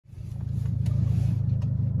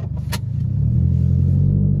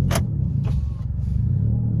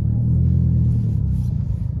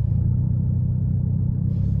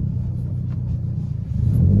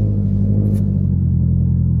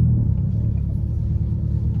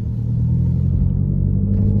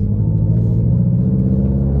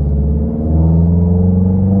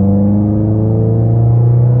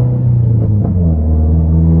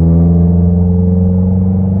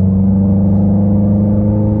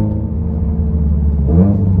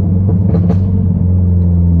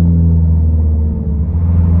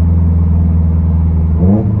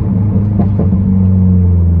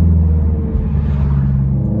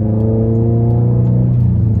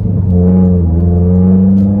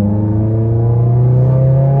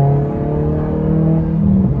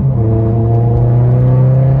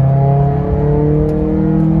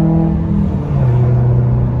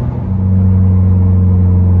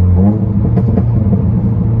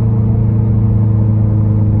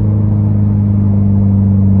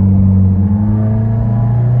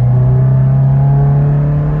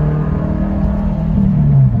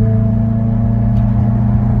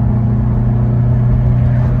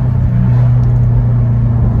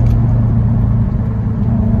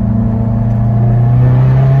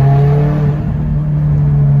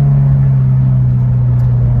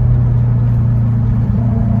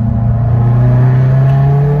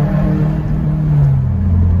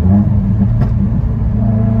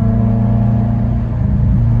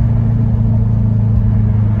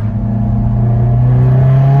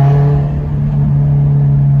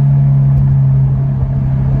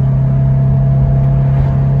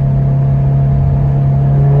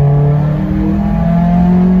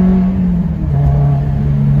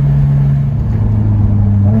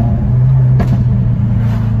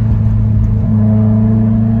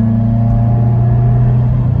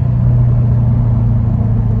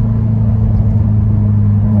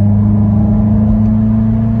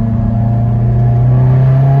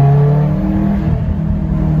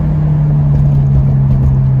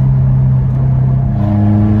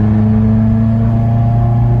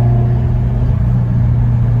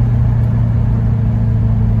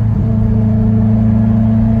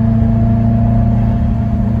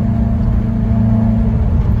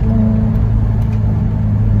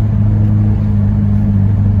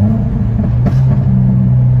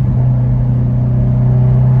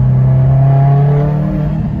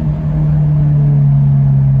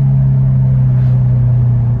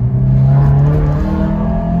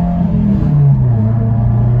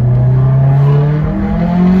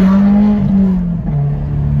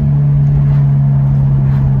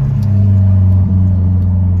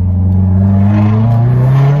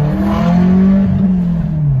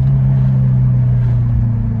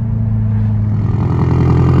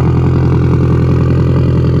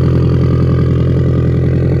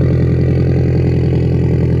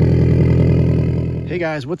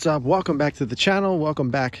guys, what's up? Welcome back to the channel. Welcome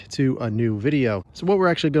back to a new video. So what we're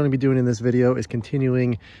actually going to be doing in this video is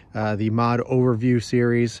continuing the mod overview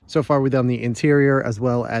series. So far we've done the interior as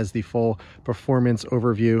well as the full performance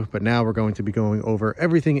overview, but now we're going to be going over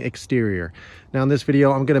everything exterior. Now in this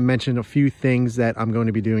video, I'm going to mention a few things that I'm going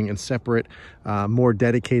to be doing in separate, more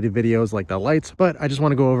dedicated videos like the lights, but I just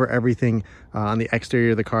want to go over everything on the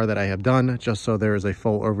exterior of the car that I have done, just so there is a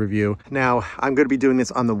full overview. Now I'm going to be doing this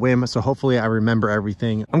on the whim, so hopefully I remember everything.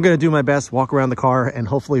 I'm going to do my best, walk around the car and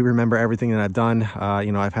hopefully remember everything that I've done.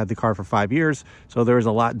 You know, I've had the car for 5 years, so there is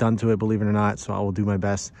a lot done to it, believe it or not, so I will do my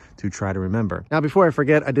best to try to remember. Now before I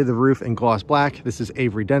forget, I did the roof in gloss black. This is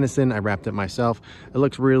Avery Dennison. I wrapped it myself. It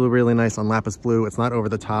looks really nice on lapis blue. It's not over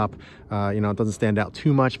the top, you know, it doesn't stand out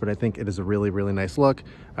too much, but I think it is a really nice look.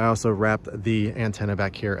 I also wrapped the antenna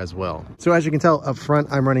back here as well. So as you can tell up front,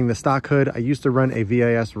 I'm running the stock hood. I used to run a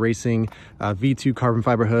VIS Racing V2 carbon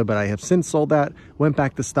fiber hood, but I have since sold that, went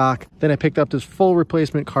back to stock. Then I picked up this full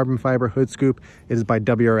replacement carbon fiber hood scoop. It is by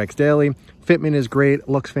WRX Daily. Fitment is great,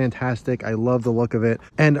 looks fantastic. I love the look of it,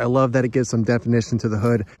 and I love that it gives some definition to the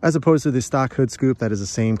hood as opposed to the stock hood scoop that is the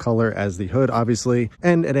same color as the hood, obviously,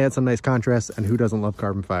 and it adds some nice contrast, and who doesn't love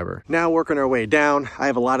carbon fiber? Now working our way down, I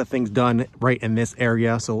have a lot of things done right in this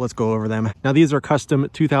area, so let's go over them. Now these are custom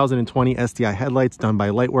 2020 STI headlights done by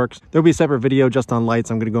Lightworks. There'll be a separate video just on lights.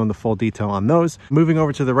 I'm going to go into full detail on those. Moving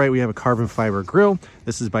over to the right, we have a carbon fiber grille.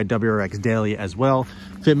 This is by WRX Daily as well.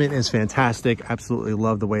 Fitment is fantastic. Absolutely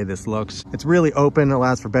love the way this looks. It's really open,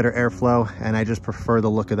 allows for better airflow, and I just prefer the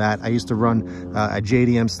look of that. I used to run a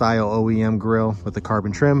JDM style OEM grille with the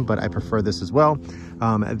carbon trim, but I prefer this as well.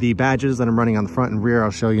 The badges that I'm running on the front and rear,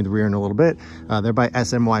 I'll show you the rear in a little bit. They're by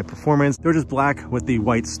SMY Performance. They're just black with the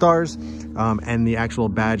white stars, and the actual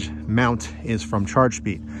badge mount is from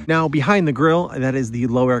ChargeSpeed. Now behind the grille, that is the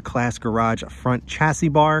lower class garage front chassis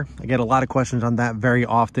bar. I get a lot of questions on that very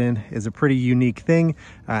often. It's a pretty unique thing,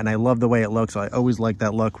 and I love the way it looks. I always like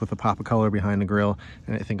that look with the pop of color behind the grille,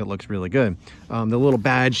 and I think it looks really good. The little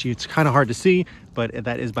badge, it's kind of hard to see, but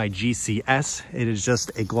that is by GCS. It is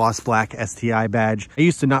just a gloss black STI badge. I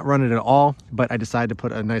used to not run it at all, but I decided to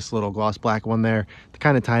put a nice little gloss black one there to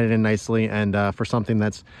kind of tie it in nicely, and for something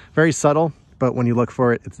that's very subtle, but when you look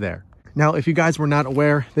for it, it's there. Now, if you guys were not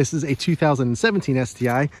aware, this is a 2017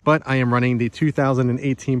 STI, but I am running the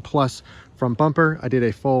 2018 Plus front bumper. I did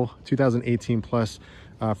a full 2018 Plus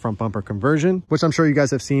front bumper conversion, which I'm sure you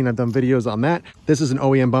guys have seen. I've done videos on that. This is an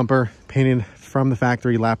OEM bumper painted from the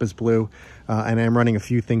factory lapis blue, and I'm running a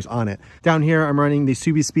few things on it. Down here, I'm running the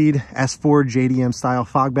SubiSpeed S4 JDM style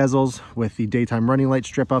fog bezels with the daytime running light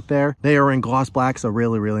strip up there. They are in gloss black, so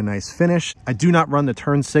really nice finish. I do not run the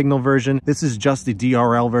turn signal version. This is just the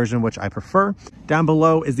DRL version, which I prefer. Down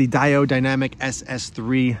below is the Dio Dynamic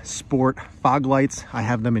SS3 Sport fog lights. I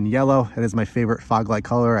have them in yellow. It is my favorite fog light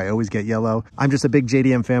color. I always get yellow. I'm just a big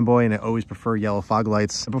JDM fanboy, and I always prefer yellow fog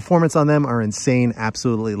lights. The performance on them are insane.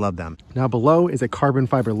 Absolutely love them. Now below is a carbon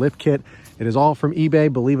fiber lift kit. It is all from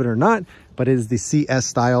eBay, believe it or not, but it is the CS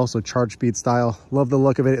style, so ChargeSpeed style. Love the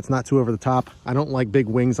look of it. It's not too over the top. I don't like big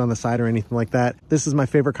wings on the side or anything like that. This is my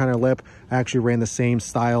favorite kind of lip. I actually ran the same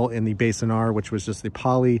style in the Basin R, which was just the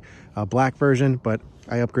poly black version, but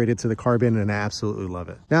I upgraded to the carbon and I absolutely love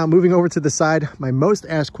it. Now moving over to the side, my most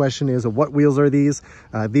asked question is, what wheels are these?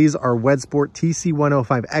 These are Wedsport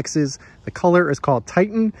TC105Xs. The color is called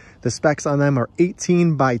Titan. The specs on them are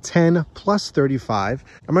 18 by 10 plus 35.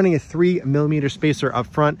 I'm running a 3mm spacer up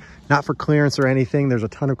front, not for clearance or anything. There's a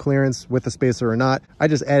ton of clearance with the spacer or not. I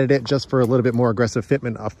just added it just for a little bit more aggressive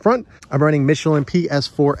fitment up front. I'm running Michelin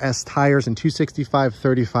PS4S tires in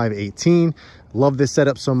 265/35/18. Love this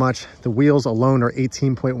setup so much. The wheels alone are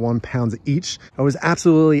 18.1 pounds each. I was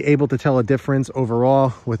absolutely able to tell a difference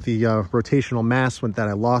overall with the rotational mass that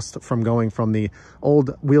I lost from going from the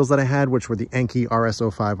old wheels that I had, which were the Enkei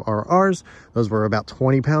RS05 RRs. Those were about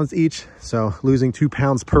 20 pounds each. So losing 2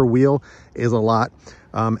 pounds per wheel is a lot.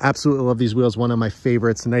 Absolutely love these wheels. One of my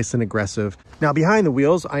favorites, nice and aggressive. Now behind the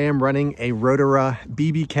wheels, I am running a Rotora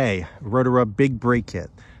BBK, Rotora Big Brake Kit.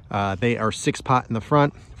 They are 6-pot in the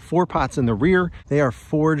front, 4 pots in the rear. They are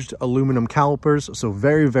forged aluminum calipers, so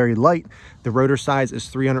very light. The rotor size is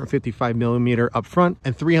 355mm up front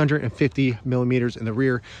and 350mm in the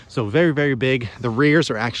rear, so very big. The rears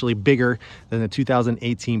are actually bigger than the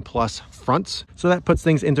 2018 Plus fronts, so that puts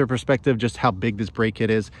things into perspective just how big this brake kit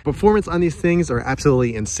is. Performance on these things are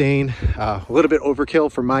absolutely insane. A little bit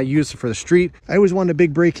overkill for my use for the street. I always wanted a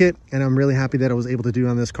big brake kit, and I'm really happy that I was able to do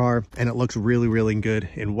on this car, and it looks really good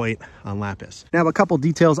in white on lapis. Now a couple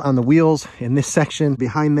details on the wheels in this section.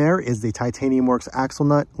 Behind there is the Titanium Works axle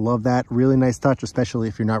nut. Love that. Really nice touch, especially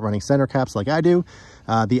if you're not running center caps like I do.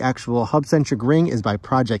 The actual hub-centric ring is by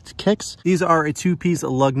Project Kicks. These are a 2-piece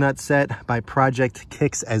lug nut set by Project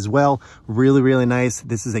Kicks as well. Really, really nice.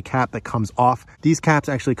 This is a cap that comes off. These caps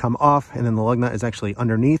actually come off, and then the lug nut is actually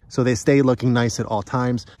underneath, so they stay looking nice at all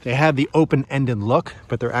times. They have the open-ended look,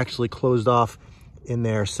 but they're actually closed off in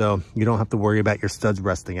there, so you don't have to worry about your studs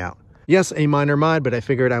resting out. Yes, a minor mod, but I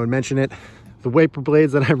figured I would mention it. The wiper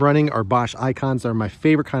blades that I'm running are Bosch Icons. They're my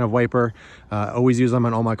favorite kind of wiper. Always use them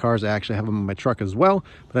on all my cars. I actually have them on my truck as well,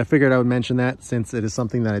 but I figured I would mention that since it is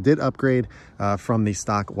something that I did upgrade from the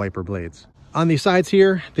stock wiper blades. On the sides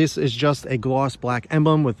here, this is just a gloss black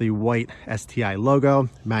emblem with the white STI logo.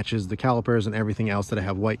 Matches the calipers and everything else that I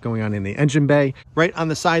have white going on in the engine bay. Right on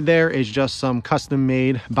the side there is just some custom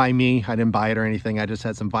made by me. I didn't buy it or anything. I just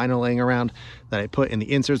had some vinyl laying around that I put in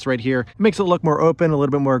the inserts right here. It makes it look more open, a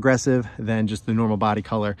little bit more aggressive than just the normal body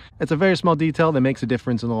color. It's a very small detail that makes a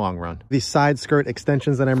difference in the long run. The side skirt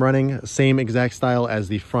extensions that I'm running, same exact style as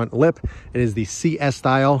the front lip. It is the CS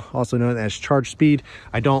style, also known as charge speed.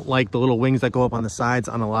 I don't like the little wings that go up on the sides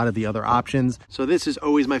on a lot of the other options. So this is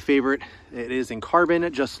always my favorite. It is in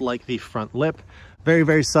carbon, just like the front lip. Very,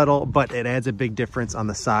 very subtle, but it adds a big difference on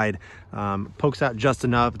the side. Pokes out just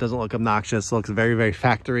enough, doesn't look obnoxious, looks very, very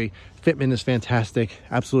factory. Fitment is fantastic.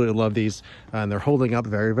 Absolutely love these, and they're holding up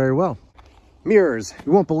very, very well. Mirrors.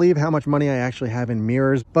 You won't believe how much money I actually have in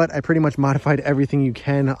mirrors, but I pretty much modified everything you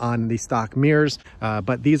can on the stock mirrors.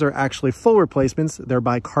 But these are actually full replacements. They're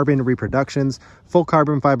by Carbon Reproductions, full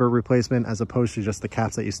carbon fiber replacement as opposed to just the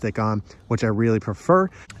caps that you stick on, which I really prefer.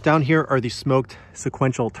 Down here are the smoked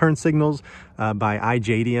sequential turn signals by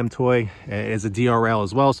iJDM Toy. It is a DRL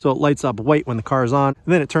as well, so it lights up white when the car is on,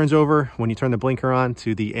 and then it turns over when you turn the blinker on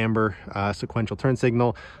to the amber sequential turn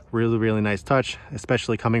signal. Really, really nice touch,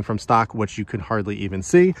 especially coming from stock, which you could hardly even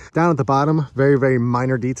see. Down at the bottom, very, very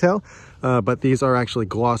minor detail, but these are actually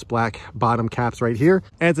gloss black bottom caps right here.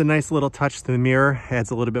 Adds a nice little touch to the mirror,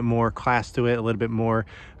 adds a little bit more class to it, a little bit more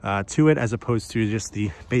to it, as opposed to just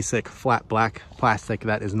the basic flat black plastic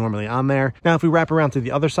that is normally on there. Now, if we wrap around to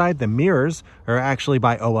the other side, the mirrors are actually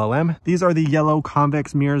by OLM. These are the yellow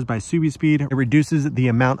convex mirrors by SubiSpeed. It reduces the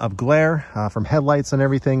amount of glare from headlights and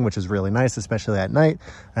everything, which is really nice, especially at night.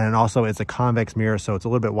 And also it's a convex mirror, so it's a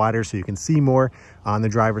little bit wider so you can see more on the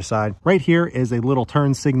driver's side. Right here is a little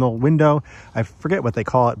turn signal window. I forget what they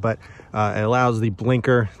call it, but it allows the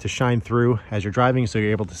blinker to shine through as you're driving, so you're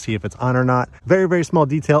able to see if it's on or not. Very, very small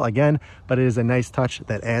detail again, but it is a nice touch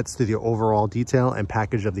that adds to the overall detail and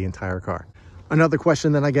package of the entire car. Another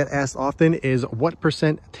question that I get asked often is, what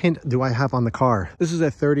percent tint do I have on the car? This is a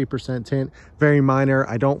 30% tint, very minor.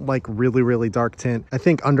 I don't like really, really dark tint. I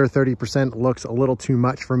think under 30% looks a little too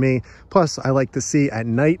much for me. Plus, I like to see at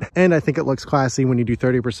night, and I think it looks classy when you do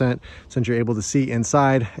 30% since you're able to see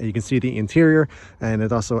inside. You can see the interior, and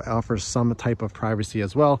it also offers some type of privacy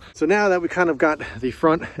as well. So now that we kind of got the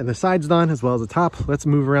front and the sides done, as well as the top, let's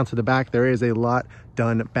move around to the back. There is a lot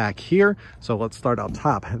done back here, so let's start up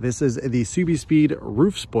top. This is the SubiSpeed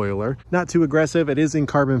roof spoiler. Not too aggressive. It is in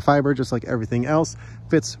carbon fiber, just like everything else.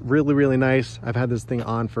 Fits really, really nice. I've had this thing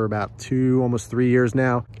on for about almost 3 years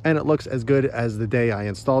now, and it looks as good as the day I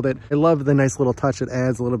installed it. I love the nice little touch. It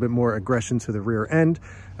adds a little bit more aggression to the rear end,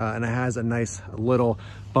 and it has a nice little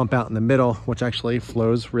bump out in the middle, which actually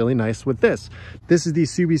flows really nice with this. This is the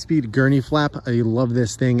SubiSpeed gurney flap. I love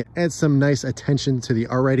this thing. Adds some nice attention to the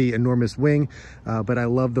already enormous wing, but I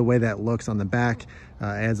love the way that looks on the back.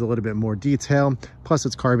 Adds a little bit more detail. Plus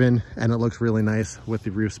it's carbon, and it looks really nice with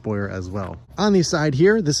the roof spoiler as well. On the side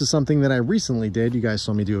here, this is something that I recently did. You guys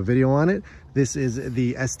saw me do a video on it. This is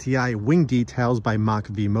the STI wing details by Mach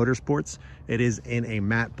V Motorsports. It is in a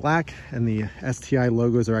matte black, and the STI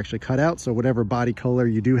logos are actually cut out, so whatever body color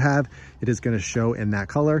you do have, it is going to show in that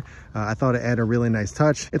color. I thought it added a really nice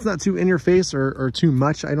touch. It's not too in your face or too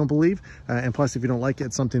much, I don't believe. And plus, if you don't like it,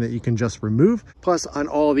 it's something that you can just remove. Plus, on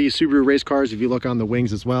all these Subaru race cars, if you look on the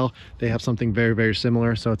wings as well, they have something very, very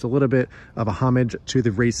similar. So it's a little bit of a homage to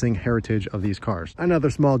the racing heritage of these cars. Another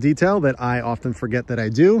small detail that I often forget that I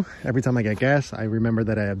do. Every time I get gas, I remember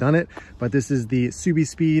that I have done it. But this is the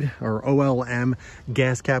SubiSpeed or OLM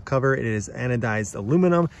gas cap cover. It is anodized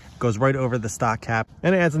aluminum. It goes right over the stock cap,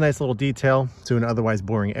 and it adds a nice little detail to an otherwise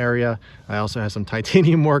boring area. I also have some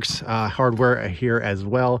Titanium Works hardware here as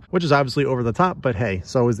well, which is obviously over the top, but hey,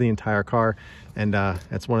 so is the entire car. And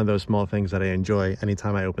it's one of those small things that I enjoy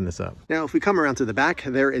anytime I open this up. Now, if we come around to the back,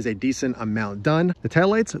 there is a decent amount done. The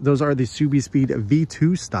taillights, those are the Subi-Speed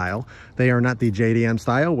V2 style. They are not the JDM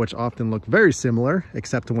style, which often look very similar,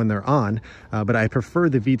 except when they're on. But I prefer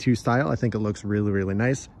the V2 style. I think it looks really, really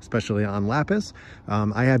nice, especially on Lapis.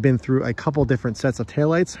 I have been through a couple different sets of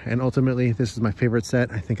taillights, and ultimately this is my favorite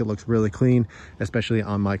set. I think it looks really clean, especially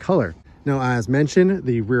on my color. Now, as mentioned,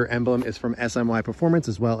 the rear emblem is from SMY Performance,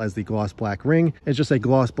 as well as the gloss black ring. It's just a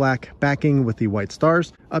gloss black backing with the white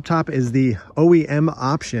stars. Up top is the OEM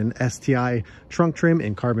option STI trunk trim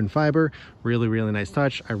in carbon fiber. Really, really nice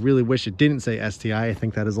touch. I really wish it didn't say STI. I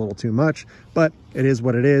think that is a little too much, but it is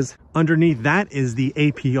what it is. Underneath that is the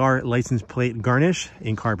APR license plate garnish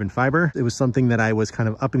in carbon fiber. It was something that I was kind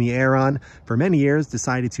of up in the air on for many years,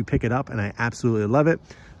 decided to pick it up, and I absolutely love it.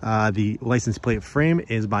 The license plate frame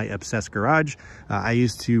is by Obsessed Garage. I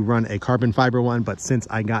used to run a carbon fiber one, but since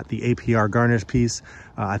I got the APR garnish piece,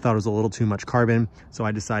 I thought it was a little too much carbon, so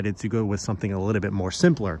I decided to go with something a little bit more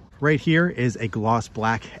simpler. Right here is a gloss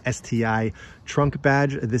black STI trunk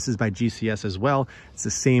badge. This is by GCS as well. It's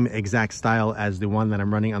the same exact style as the one that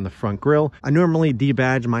I'm running on the front grille. I normally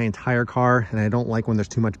debadge my entire car, and I don't like when there's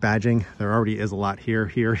too much badging. There already is a lot here,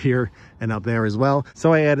 here, here, and up there as well.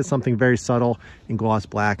 So I added something very subtle in gloss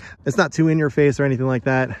black. It's not too in your face or anything like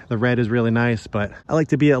that. The red is really nice, but I like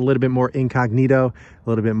to be a little bit more incognito, a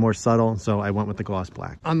little bit more subtle, so I went with the gloss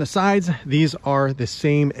black. On the sides, these are the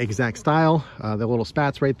same exact style, the little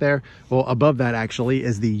spats right there. Well, above that actually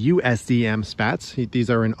is the USDM spats. These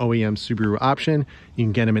are an OEM Subaru option. You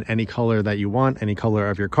can get them in any color that you want, any color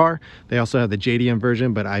of your car. They also have the JDM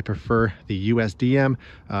version, but I prefer the USDM.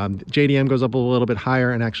 JDM goes up a little bit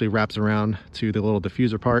higher and actually wraps around to the little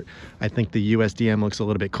diffuser part. I think the USDM looks a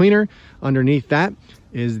little bit cleaner. Underneath that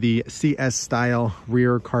is the CS style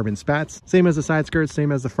rear carbon spats. Same as the side skirts,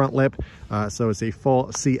 same as the front lip. So it's a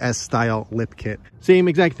full CS style lip kit. Same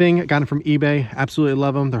exact thing, got them from eBay. Absolutely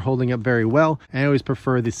love them. They're holding up very well. I always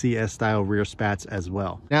prefer the CS style rear spats as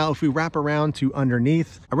well. Now, if we wrap around to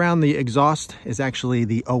underneath, around the exhaust is actually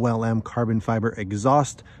the OLM carbon fiber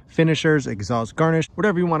exhaust finishers, exhaust garnish,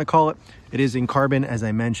 whatever you want to call it. It is in carbon, as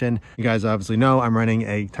I mentioned. You guys obviously know I'm running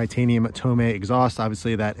a titanium Tomei exhaust.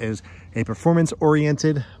 Obviously that is a performance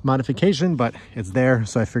oriented modification, but it's there,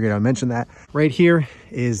 so I figured I'd mention that. Right here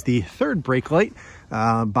is the third brake light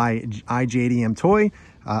by iJDM Toy.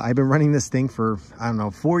 I've been running this thing for, I don't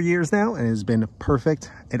know, 4 years now, and it has been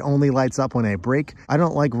perfect. It only lights up when I brake. I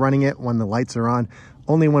don't like running it when the lights are on,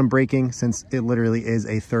 only when braking, since it literally is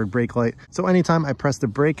a third brake light. So anytime I press the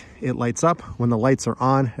brake, it lights up. When the lights are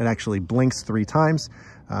on, it actually blinks 3 times.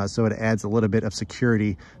 So it adds a little bit of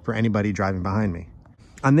security for anybody driving behind me.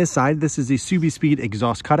 On this side, this is a Subi-Speed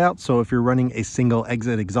exhaust cutout. So if you're running a single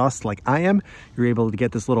exit exhaust like I am, you're able to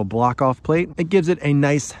get this little block off plate. It gives it a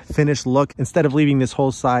nice finished look. Instead of leaving this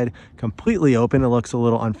whole side completely open, it looks a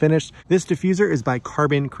little unfinished. This diffuser is by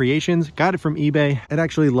Carbon Creations. Got it from eBay. It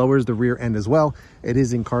actually lowers the rear end as well. It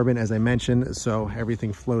is in carbon, as I mentioned, so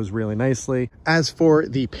everything flows really nicely. As for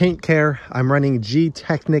the paint care, I'm running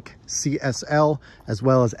G-Technic CSL as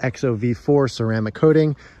well as EXO V4 ceramic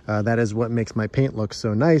coating. That is what makes my paint look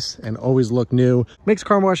so nice and always look new. Makes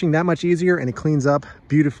car washing that much easier, and it cleans up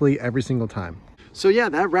beautifully every single time. So yeah,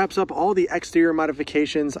 that wraps up all the exterior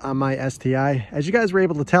modifications on my STI. As you guys were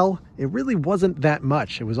able to tell, it really wasn't that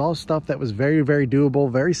much. It was all stuff that was very, very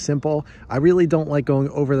doable, very simple. I really don't like going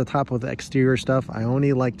over the top with the exterior stuff. I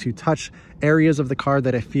only like to touch areas of the car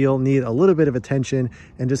that I feel need a little bit of attention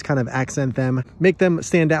and just kind of accent them, make them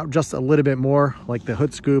stand out just a little bit more, like the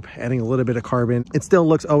hood scoop, adding a little bit of carbon. It still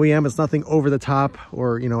looks OEM. It's nothing over the top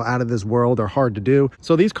or, you know, out of this world or hard to do.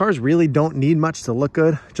 So these cars really don't need much to look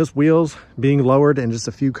good. Just wheels being lowered and just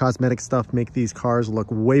a few cosmetic stuff make these cars look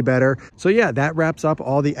way better. So yeah, that wraps up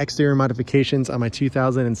all the exterior modifications on my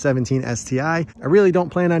 2017 STI. I really don't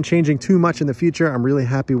plan on changing too much in the future. I'm really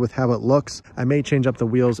happy with how it looks. I may change up the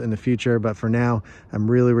wheels in the future, but for now, I'm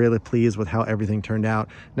really, really pleased with how everything turned out.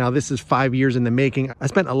 Now, this is 5 years in the making. I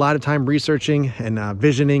spent a lot of time researching and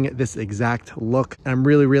visioning this exact look. I'm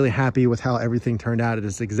really, really happy with how everything turned out. It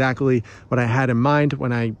is exactly what I had in mind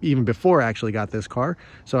even before I actually got this car.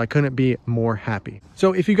 So I couldn't be more happy.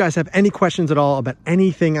 So if you guys have any questions at all about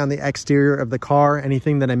anything on the exterior of the car,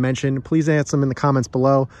 anything that I mentioned, please answer them in the comments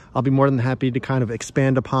below. I'll be more than happy to kind of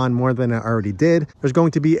expand upon more than I already did. There's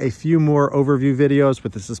going to be a few more overview videos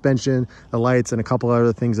with the suspension, the lights, and a couple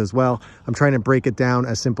other things as well. I'm trying to break it down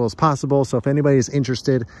as simple as possible. So if anybody is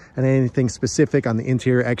interested in anything specific on the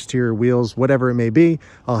interior, exterior, wheels, whatever it may be,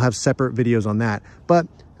 I'll have separate videos on that. But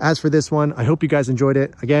As for this one, I hope you guys enjoyed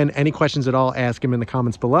it. Again, any questions at all, ask them in the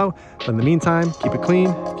comments below. But in the meantime, keep it clean,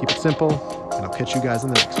 keep it simple, and I'll catch you guys in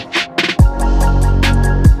the next one.